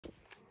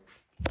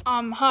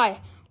Hi,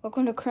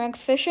 welcome to Cranked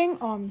Fishing.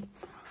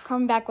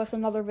 Coming back with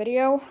another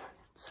video.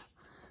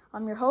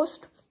 I'm your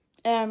host,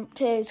 and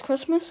today's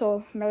Christmas,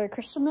 so Merry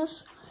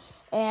Christmas.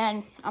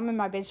 And I'm in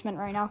my basement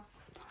right now,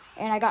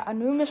 and I got a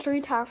new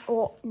mystery tackle.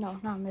 Well, no,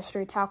 not a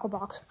mystery tackle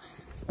box,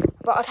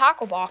 but a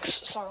tackle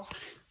box. So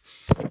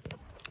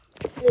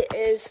it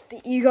is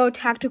the Ego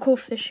Tactical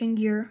Fishing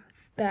Gear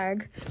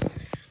bag,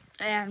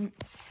 and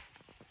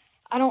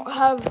I didn't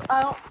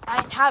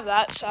have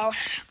that, so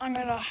I'm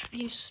gonna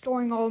be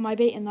storing all of my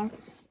bait in there,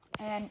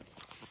 and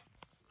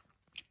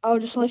I'll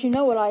just let you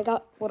know what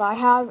I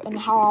have, and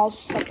how I'll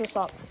set this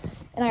up.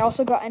 And I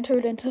also got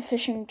entered into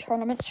fishing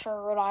tournaments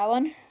for Rhode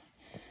Island,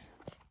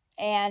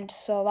 and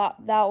so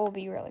that will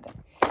be really good.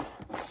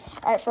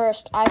 All right,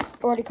 first, I've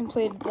already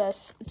completed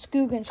this. It's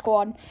Googan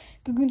Squad.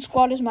 Googan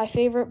Squad is my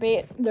favorite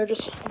bait. They're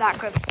just that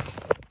good.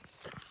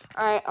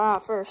 All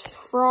right, first,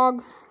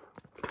 frog.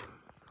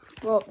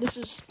 Well, this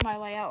is my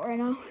layout right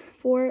now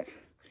for it.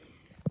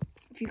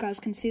 If you guys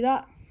can see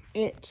that.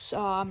 It's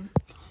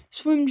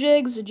swim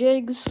jigs,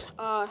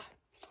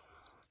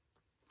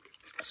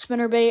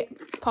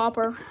 spinnerbait,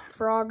 popper,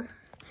 frog.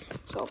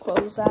 So I'll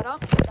close that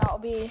up. That'll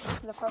be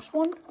the first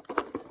one.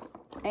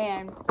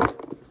 And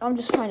I'm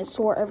just trying to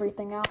sort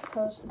everything out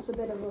because it's a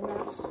bit of a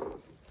mess.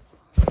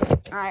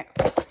 Alright.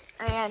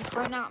 And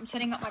right now I'm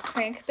setting up my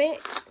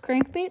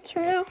crankbaits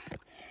right now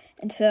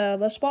into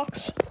this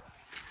box.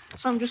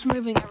 So I'm just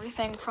moving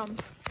everything from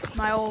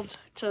my old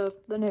to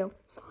the new.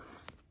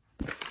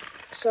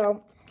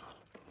 So,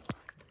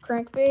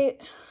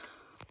 crankbait.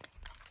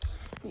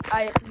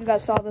 You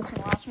guys saw this in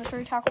the last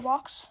mystery tackle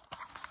box.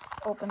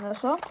 Open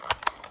this up.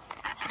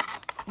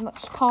 And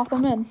let's pop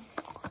them in.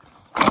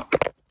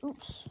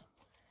 Oops.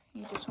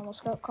 He just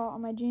almost got caught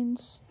on my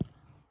jeans.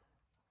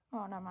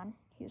 Oh, never mind.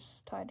 He's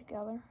tied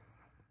together.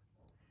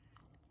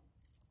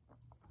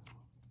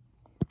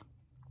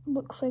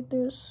 Looks like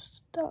they're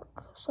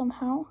stuck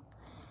somehow,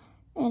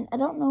 and I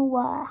don't know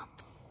why.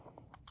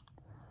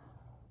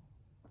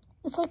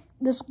 It's like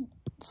this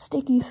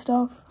sticky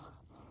stuff.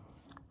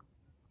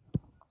 I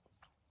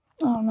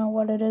don't know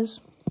what it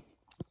is.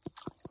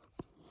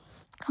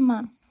 Come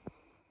on.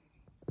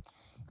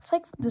 It's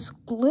like this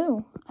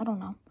glue. I don't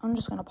know. I'm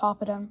just gonna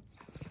pop it in.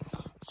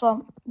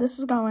 So this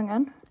is going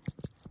in.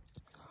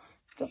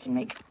 Doesn't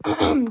make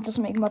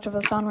much of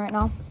a sound right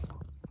now.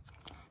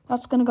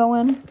 That's gonna go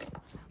in.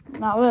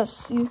 Now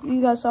this,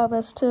 you guys saw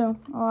this too,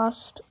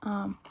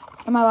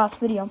 in my last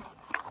video.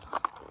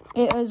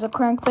 It is a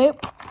crankbait,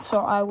 so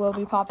I will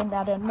be popping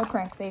that in the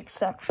crankbait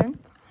section.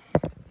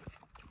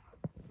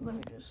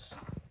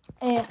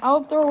 And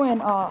I'll throw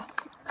in a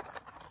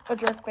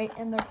jerkbait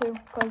in there too,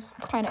 because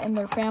it's kind of in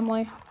their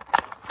family.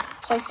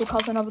 It's like the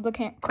cousin of the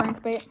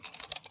crankbait.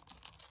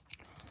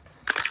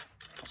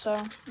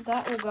 So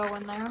that will go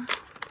in there,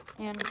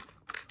 and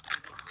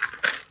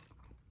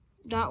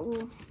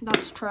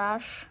that's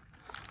trash.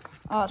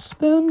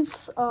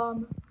 Spoons,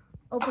 I'll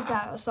put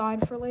that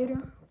aside for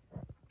later.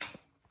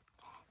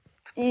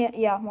 And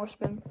yeah, more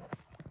spoons.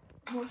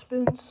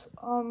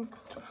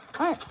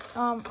 Alright,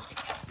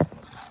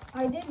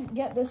 I did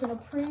get this in a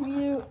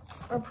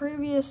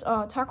previous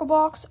tackle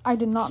box. I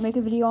did not make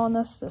a video on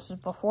this. This is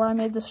before I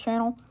made this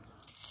channel.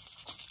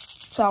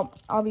 So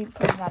I'll be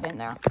putting that in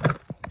there.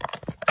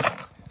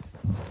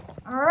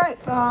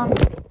 Alright, my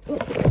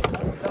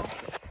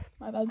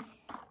bad.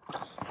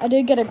 I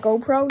did get a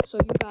GoPro, so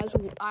you guys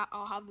will,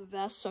 I'll have the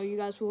vest, so you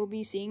guys will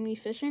be seeing me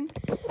fishing,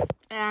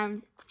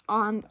 and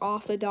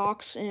off the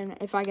docks, and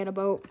if I get a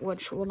boat,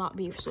 which will not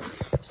be soon.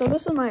 So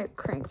this is my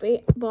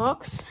crankbait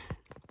box,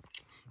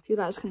 if you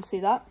guys can see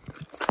that.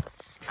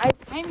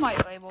 I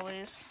might label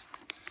these,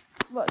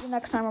 but the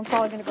next time I'm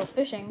probably going to go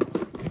fishing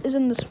is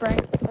in the spring,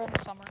 or in the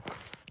summer.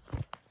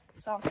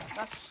 So,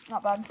 that's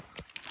not bad.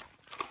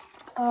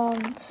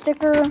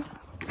 Sticker.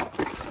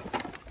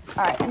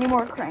 Alright, any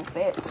more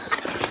crankbaits?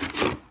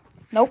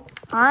 Nope.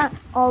 Alright,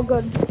 all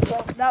good.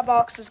 So that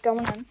box is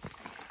going in.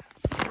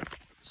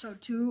 So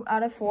 2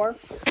 out of 4.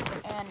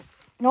 And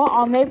you know what?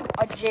 I'll make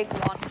a jig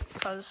one,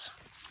 because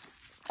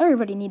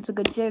everybody needs a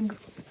good jig,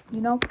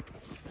 you know?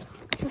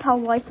 This is how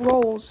life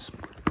rolls.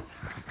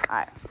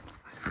 Alright.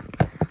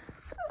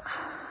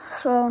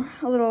 So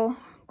a little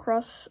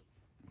cross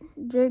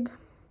jig.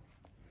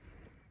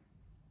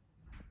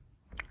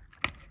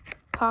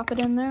 Pop it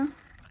in there.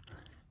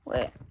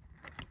 Wait.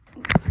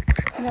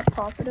 Can I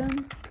pop it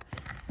in?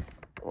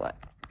 What?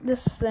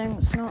 This thing,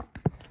 it's not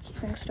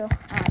keeping still.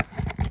 Alright.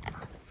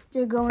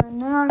 Jig going in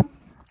there.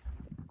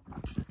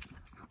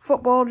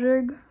 Football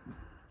jig.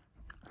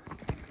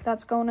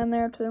 That's going in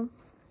there too.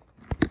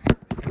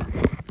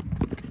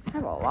 I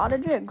have a lot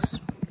of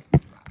jigs.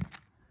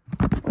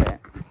 Wait.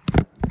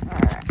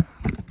 Alright.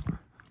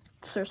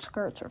 Their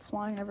skirts are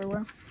flying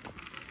everywhere.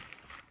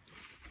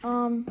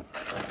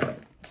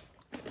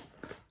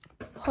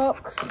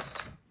 Hooks.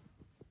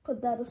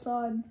 Put that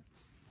aside.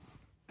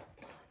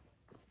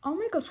 I'll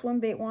make a swim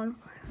bait one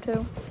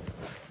too.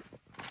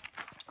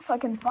 If I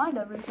can find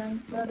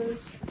everything, that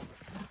is.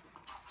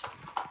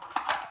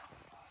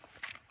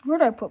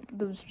 Where'd I put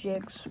those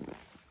jigs?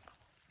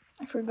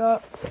 I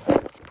forgot.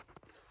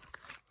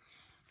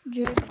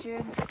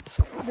 Jig.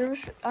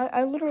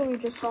 I literally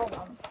just saw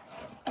them.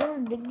 Where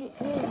did it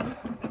end?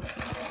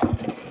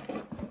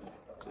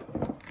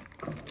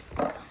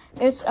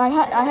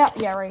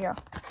 Yeah, right here.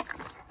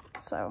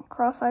 So,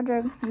 cross-eye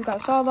jig, you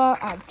guys saw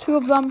that. I have 2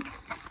 of them.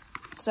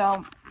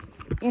 So,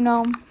 you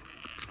know,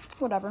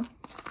 whatever.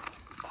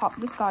 Pop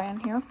this guy in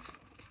here.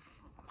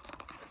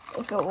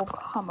 If it will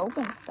come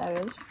open,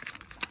 that is.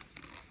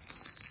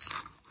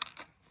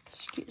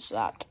 Excuse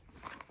that.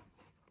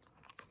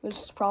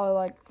 This is probably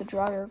like the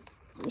dryer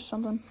or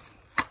something.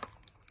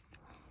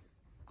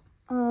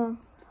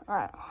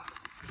 Alright.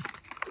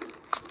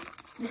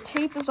 The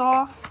tape is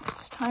off.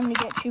 It's time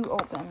to get you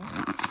open.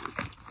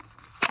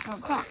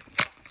 Okay.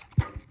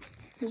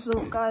 This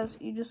little guys,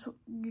 you just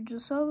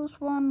saw this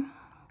one.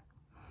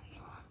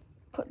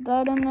 Put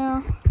that in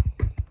there.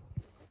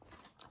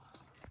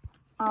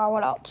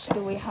 What else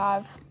do we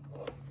have?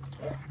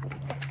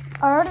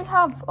 I already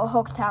have a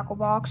hook tackle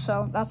box,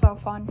 so that's all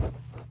fun.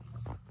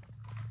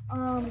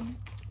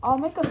 I'll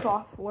make a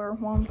software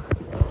one.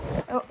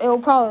 It'll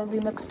probably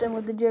be mixed in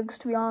with the jigs,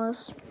 to be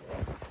honest.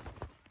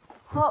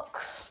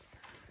 Hooks,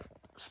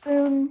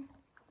 spoon.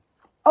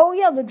 Oh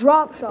yeah, the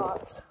drop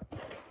shots.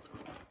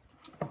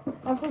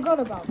 I forgot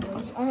about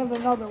this. I have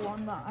another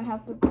one that I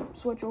have to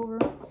switch over.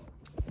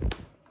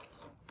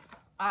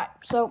 Alright,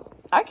 so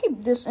I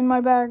keep this in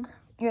my bag.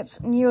 It's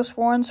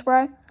Neosporin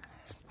spray.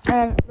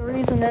 And the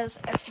reason is,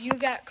 if you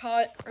get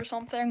caught or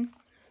something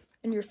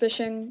and you're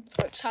fishing,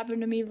 it's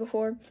happened to me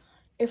before,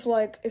 if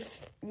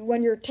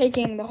when you're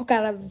taking the hook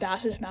out of a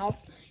bass's mouth,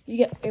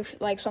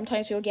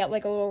 sometimes you'll get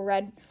like a little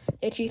red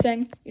itchy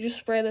thing, you just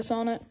spray this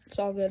on it, it's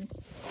all good.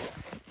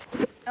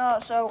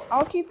 So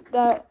I'll keep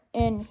that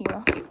in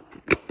here.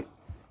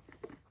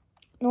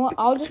 You know what,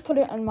 I'll just put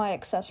it in my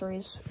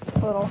accessories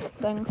little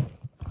thing.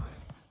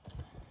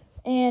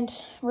 And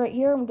right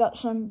here, we got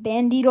some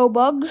Bandito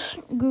bugs,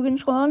 Googan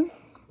Squad.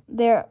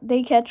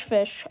 They catch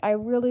fish. I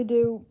really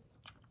do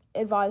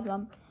advise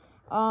them.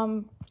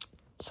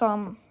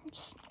 Some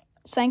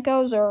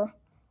Senkos or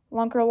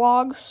Lunker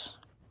Logs,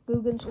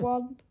 Googan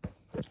Squad.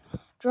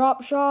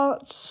 Drop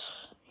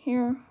shots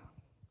here.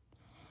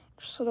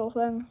 Just a little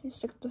thing.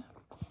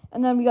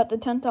 And then we got the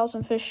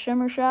 10,000 Fish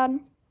Shimmer Shad.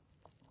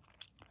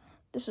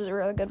 This is a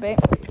really good bait.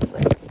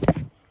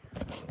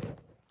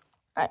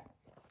 Alright,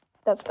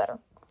 that's better.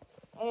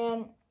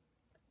 And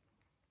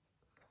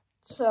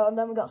so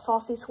then we got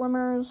Saucy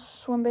Swimmers,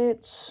 swim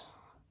baits.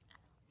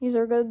 These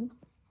are good.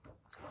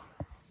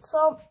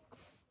 So,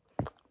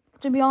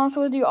 to be honest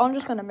with you, I'm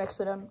just going to mix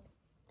it in.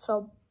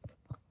 So,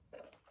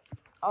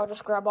 I'll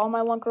just grab all my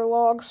Lunker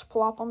Logs,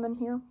 plop them in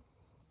here.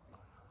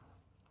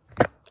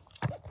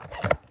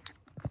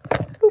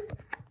 Boop.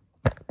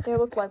 They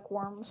look like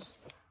worms.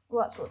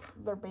 Well, that's what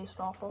they're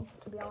based off of,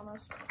 to be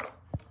honest.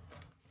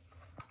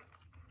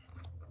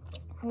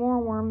 More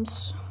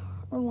worms.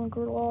 Or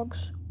Lunker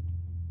Logs.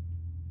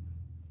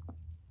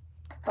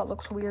 That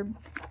looks weird.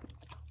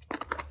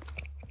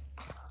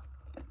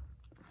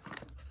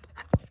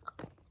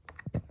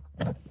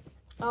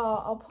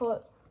 I'll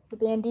put the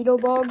Bandito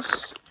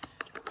bugs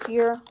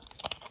here.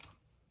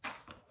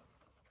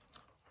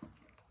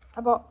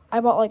 I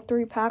bought like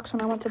 3 packs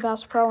when I went to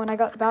Bass Pro, and I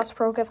got Bass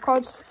Pro gift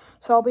cards,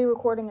 so I'll be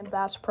recording in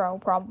Bass Pro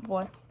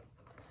probably.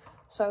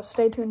 So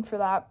stay tuned for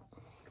that.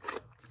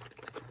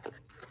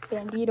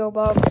 Bandito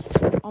bugs,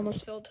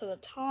 almost filled to the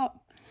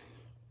top.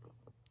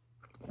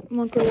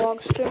 Lunker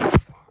Logs too.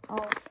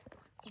 I'll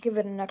give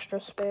it an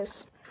extra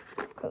space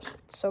because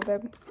it's so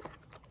big.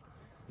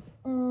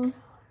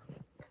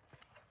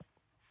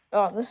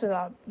 Oh, this is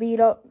a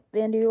beat up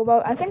Bandito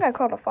bug. I think I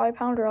caught a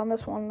 5-pounder on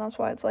this one. That's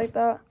why it's like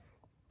that.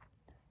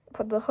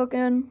 Put the hook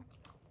in.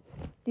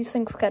 These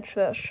things catch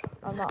fish.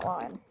 I'm not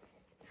lying.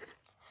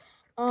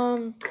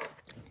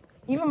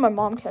 Even my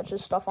mom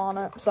catches stuff on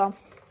it. So,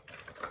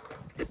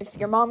 if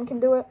your mom can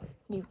do it,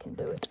 you can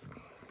do it.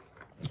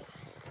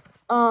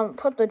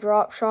 Put the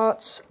drop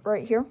shots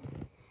right here.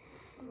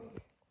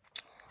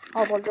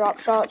 All the drop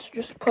shots,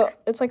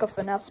 it's like a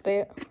finesse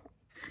bait.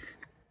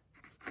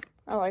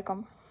 I like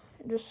them.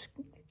 Just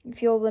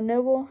feel the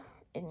nibble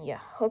and you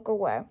hook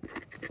away.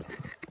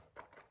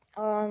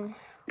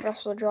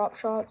 Rest of the drop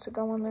shots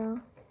go in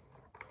there.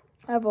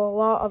 I have a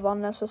lot of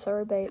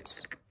unnecessary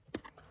baits.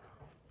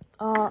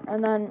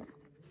 And then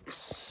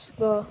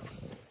the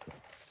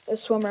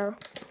swimmer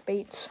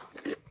baits.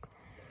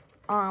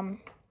 Where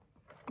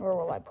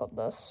will I put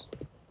this?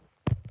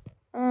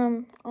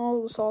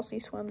 All the Saucy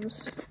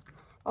Swims.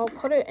 I'll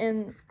put it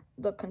in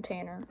the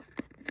container.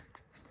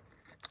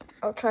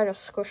 I'll try to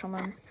squish them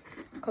in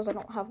because I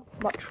don't have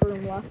much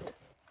room left.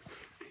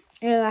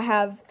 And I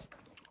have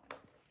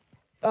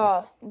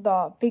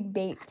the big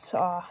baits,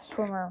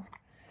 swimmer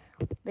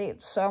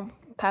baits, so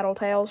paddle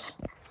tails.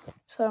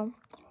 So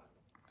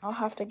I'll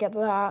have to get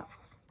that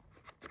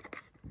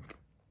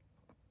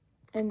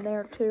in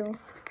there too.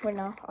 Wait,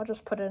 no, I'll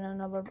just put it in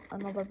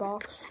another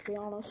box, to be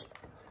honest.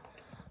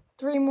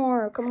 3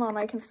 more, come on,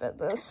 I can fit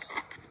this.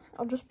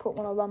 I'll just put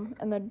one of them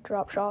in the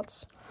drop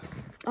shots.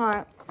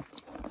 Alright,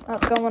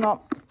 that's going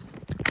up.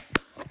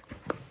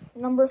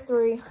 number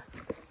 3.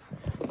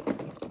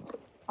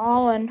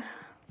 All in.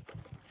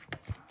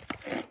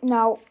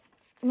 Now,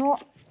 you know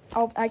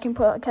what? I can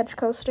put a Catch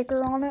Co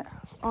sticker on it,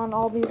 on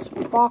all these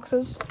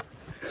boxes.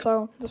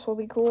 So this will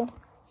be cool.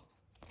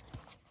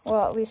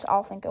 Well, at least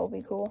I'll think it will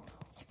be cool.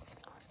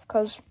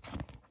 Because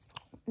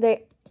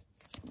they,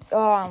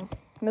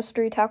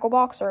 Mystery Tackle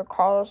Box or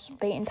Carl's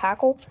Bait and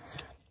Tackle,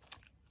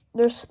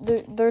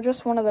 they're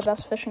just one of the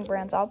best fishing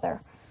brands out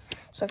there.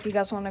 So if you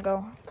guys want to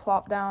go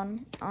plop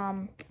down,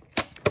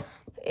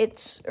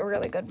 it's a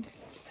really good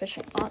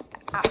fishing.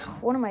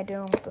 What am I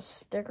doing with the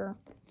sticker?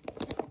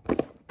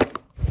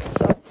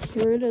 So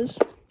here it is.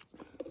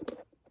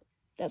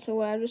 That's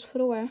what I just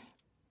put away.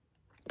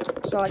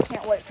 So I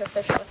can't wait to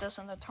fish with this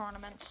in the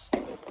tournaments.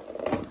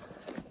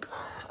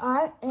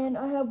 Alright, and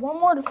I have one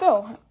more to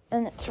fill,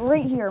 and it's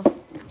right here.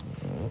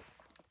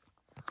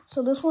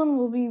 So this one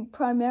will be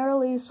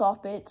primarily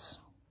soft baits,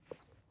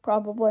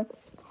 probably.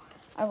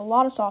 I have a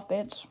lot of soft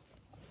baits.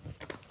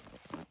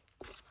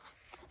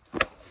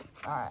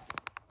 Alright.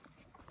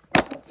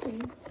 Let's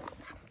see.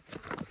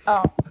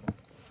 Oh.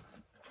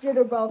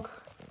 Jitterbug.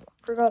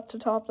 Forgot to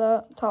top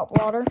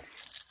water.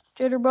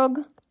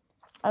 Jitterbug.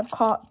 I've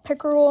caught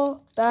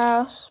pickerel,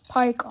 bass,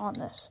 pike on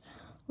this.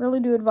 Really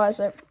do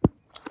advise it.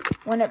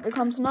 When it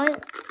becomes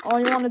night, all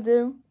you want to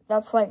do,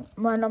 that's like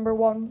my number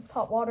 1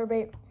 top water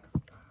bait.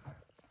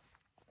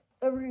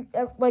 Every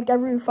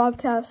 5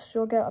 casts,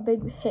 you'll get a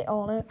big hit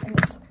on it, and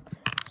it's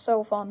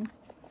so fun.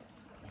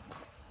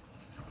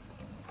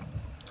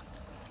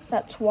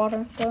 That's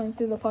water going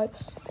through the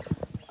pipes.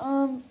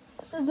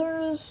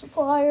 Scissors,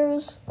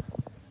 pliers.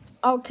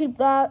 I'll keep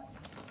that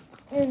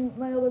in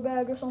my other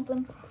bag or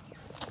something.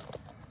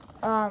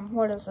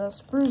 What is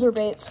this? Bruiser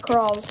baits,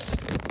 crawls.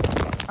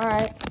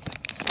 Alright,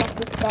 stuff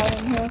this guy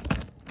in here.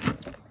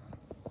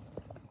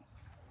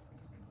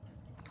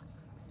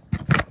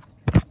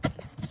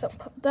 So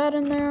put that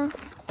in there.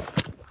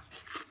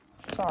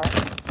 Sorry.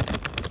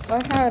 If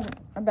I had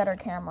a better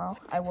camera,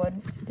 I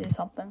would do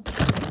something.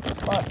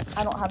 But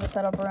I don't have it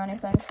set up or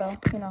anything, so,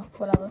 you know,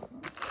 whatever.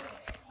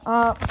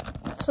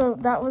 So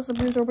that was the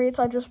bruiser baits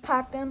I just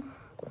packed in.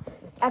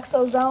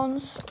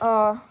 Exozones,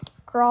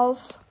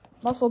 crawls,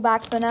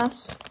 muscleback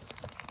finesse.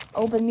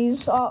 Open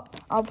these up.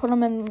 I'll put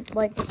them in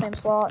like the same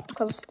slot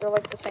because they're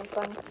like the same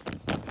thing.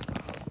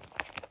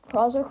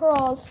 Crawls are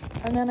crawls,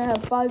 and then I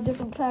have 5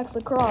 different packs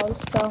of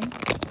crawls, so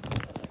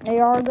they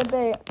are a good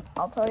bait.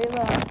 I'll tell you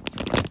that.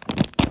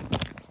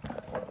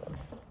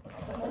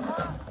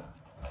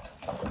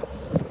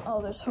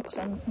 Oh, there's hooks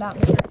in that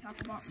bait I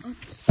talked about.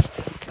 Oops,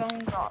 phone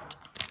dropped.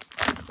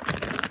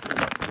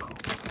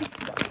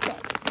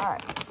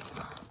 Alright.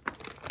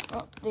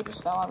 Oh, they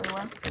just fell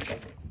everywhere.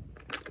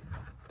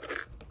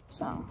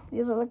 So,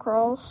 these are the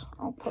crawls.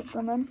 I'll put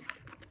them in.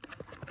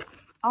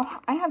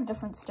 I have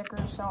different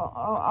stickers, so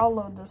I'll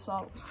load this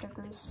up with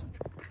stickers.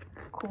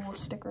 Cool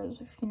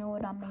stickers, if you know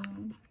what I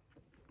mean.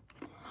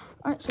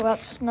 Alright, so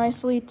that's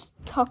nicely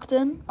tucked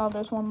in. Oh,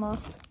 there's one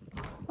left.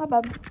 My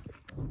bad.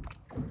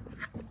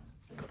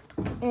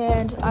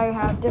 And I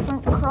have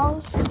different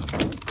crawls.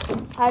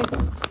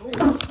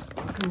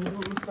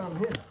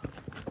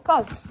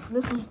 Cause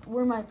this is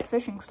where my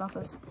fishing stuff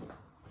is.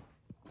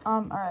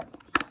 Alright.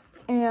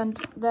 And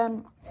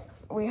then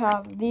we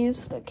have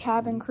these, the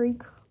Cabin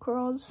Creek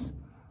crawls.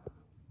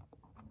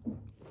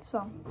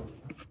 So,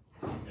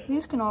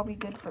 these can all be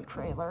good for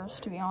trailers,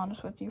 to be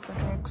honest with you, for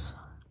jigs.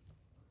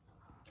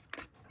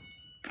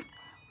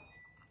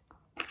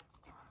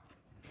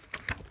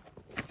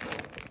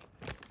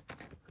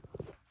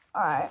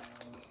 Alright.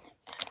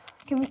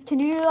 Can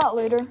you do that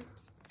later?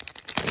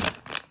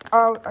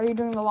 Or are you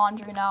doing the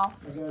laundry now?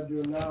 I gotta do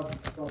it now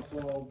because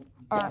it's all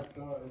Alright.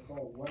 It's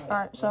all wet.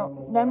 Alright,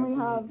 so then we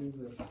have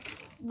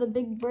the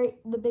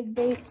big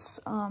baits,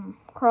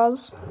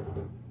 crawls.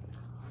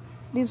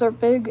 These are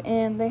big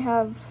and they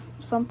have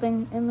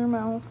something in their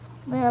mouth.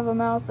 They have a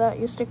mouth that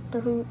you stick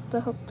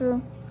the hook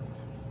through.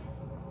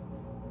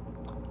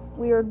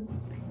 Weird.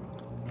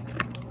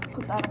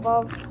 Put that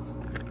above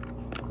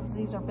because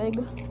these are big.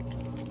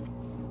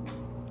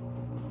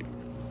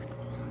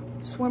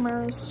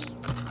 Swimmers,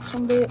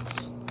 some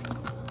baits,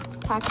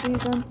 pack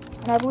these in.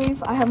 And I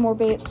believe I have more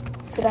baits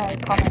today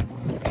coming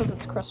because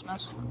it's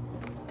Christmas.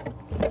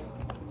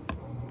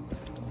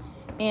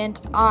 And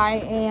I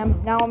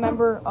am now a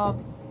member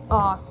of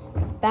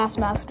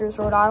Bassmasters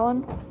Rhode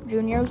Island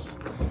Juniors.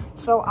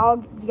 So I'll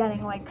be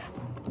getting like,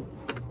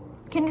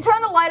 can you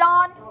turn the light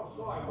on? Oh,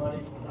 sorry,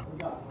 buddy. I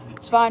forgot.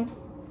 It's fine.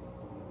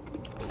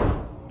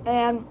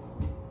 And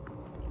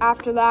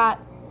after that,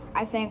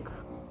 I think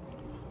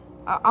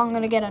I'm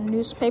gonna get a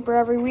newspaper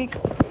every week.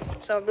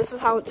 So this is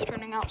how it's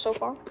turning out so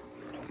far.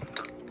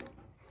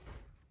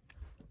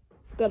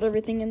 Got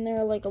everything in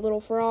there, like a little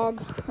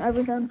frog,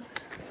 everything.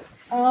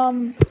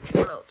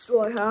 What else do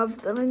I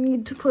have that I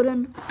need to put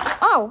in?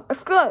 Oh, I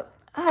forgot.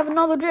 I have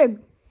another jig.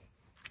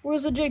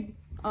 Where's the jig?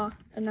 And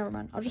never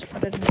mind. I'll just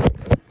put it in. You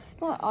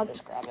know what? I'll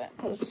just grab it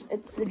because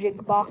it's the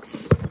jig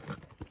box.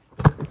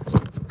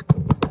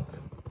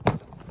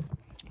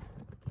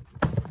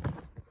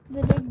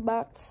 The jig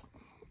box.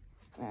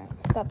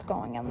 That's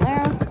going in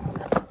there.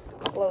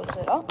 Close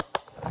it up.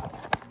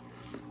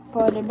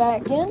 Put it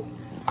back in.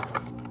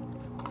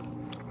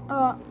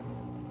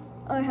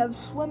 I have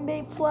swim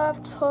baits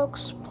left,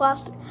 hooks,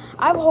 plastic.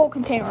 I have a whole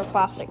container of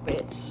plastic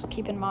baits,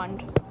 keep in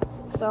mind.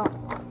 So,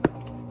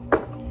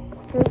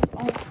 here's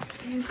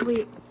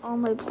usually all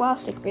my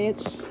plastic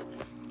baits.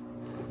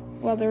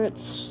 Whether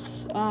it's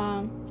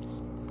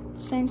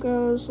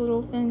Senko's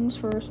little things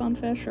for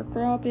sunfish or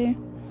crappie.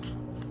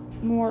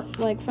 More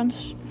like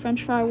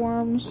French fry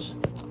worms,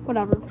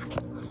 whatever.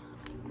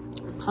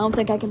 I don't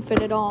think I can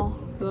fit it all,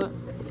 but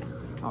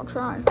I'll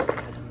try.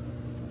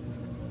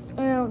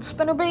 And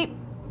spinnerbait,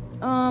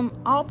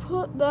 I'll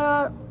put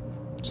that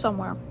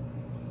somewhere.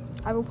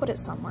 I will put it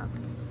somewhere.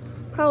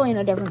 Probably in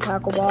a different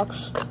tackle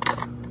box.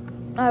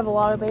 I have a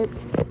lot of bait.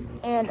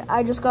 And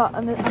I just got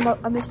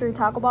a mystery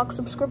tackle box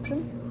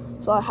subscription.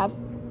 So I have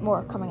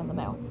more coming in the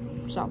mail.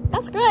 So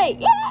that's great,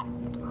 yeah!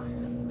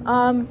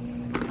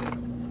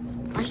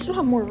 I still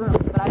have more room,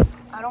 but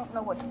I don't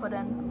know what to put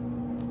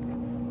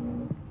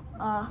in.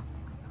 I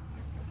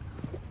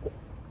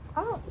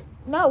don't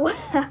know.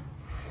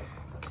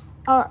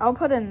 I'll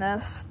put in the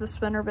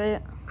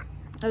spinnerbait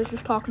I was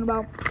just talking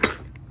about,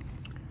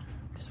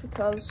 just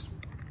because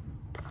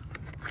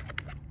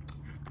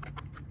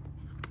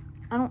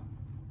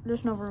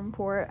there's no room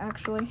for it,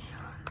 actually.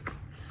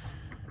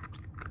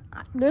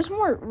 There's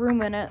more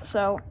room in it,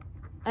 so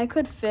I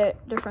could fit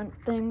different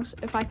things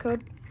if I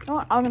could. You know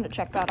what? I'm gonna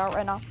check that out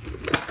right now.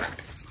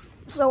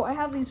 So I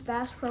have these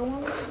Bass Pro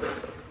ones,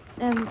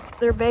 and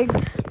they're big,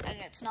 and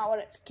it's not what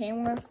it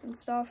came with and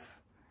stuff.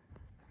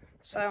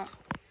 So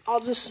I'll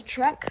just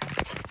check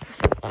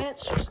if it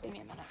fits. Just give me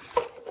a minute.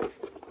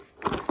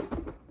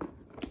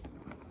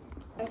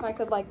 If I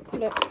could like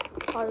put it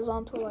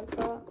horizontal like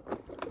that,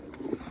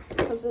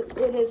 because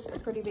it is a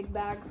pretty big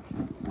bag.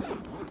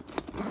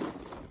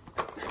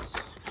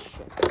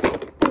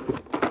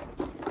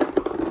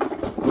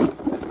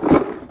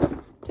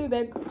 Too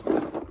big.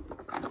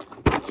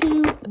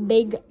 Too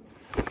big.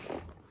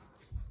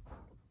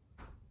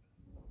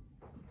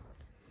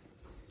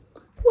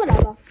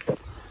 Whatever.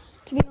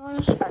 To be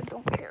honest, I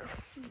don't care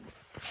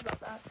about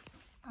that.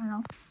 I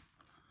know.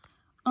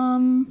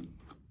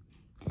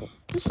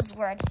 This is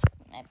where I just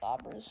put my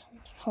bobbers and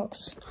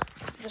hooks,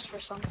 just for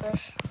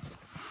sunfish.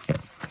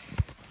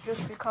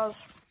 Just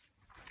because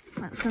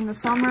it's in the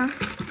summer,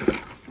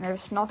 and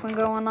there's nothing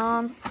going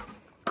on.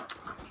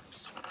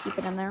 Just keep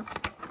it in there,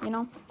 you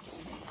know?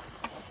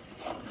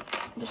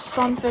 Just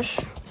sunfish,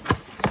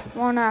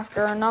 one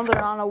after another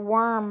on a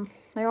worm.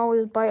 They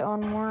always bite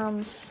on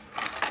worms.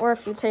 Or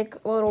if you take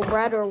a little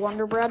bread or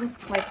Wonder Bread,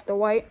 like the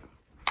white,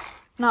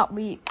 not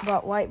wheat,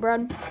 but white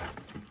bread,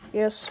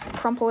 you just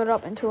crumple it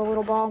up into a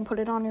little ball and put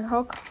it on your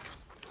hook.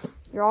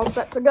 You're all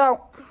set to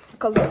go,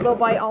 because they'll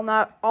bite on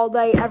that all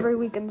day, every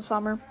week in the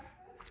summer.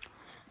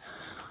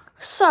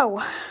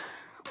 So,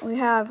 we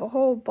have a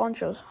whole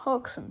bunch of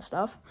hooks and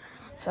stuff.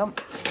 So,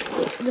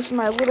 this is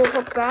my little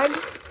hook bag.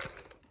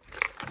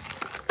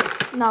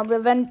 Now, the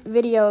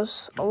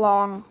video's a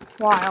long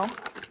while,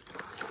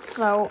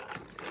 so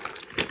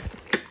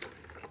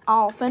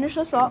I'll finish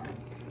this up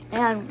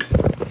and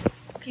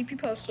keep you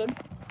posted.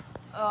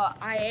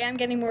 I am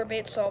getting more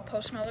bait, so I'll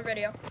post another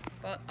video.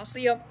 But I'll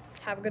see you.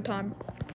 Have a good time.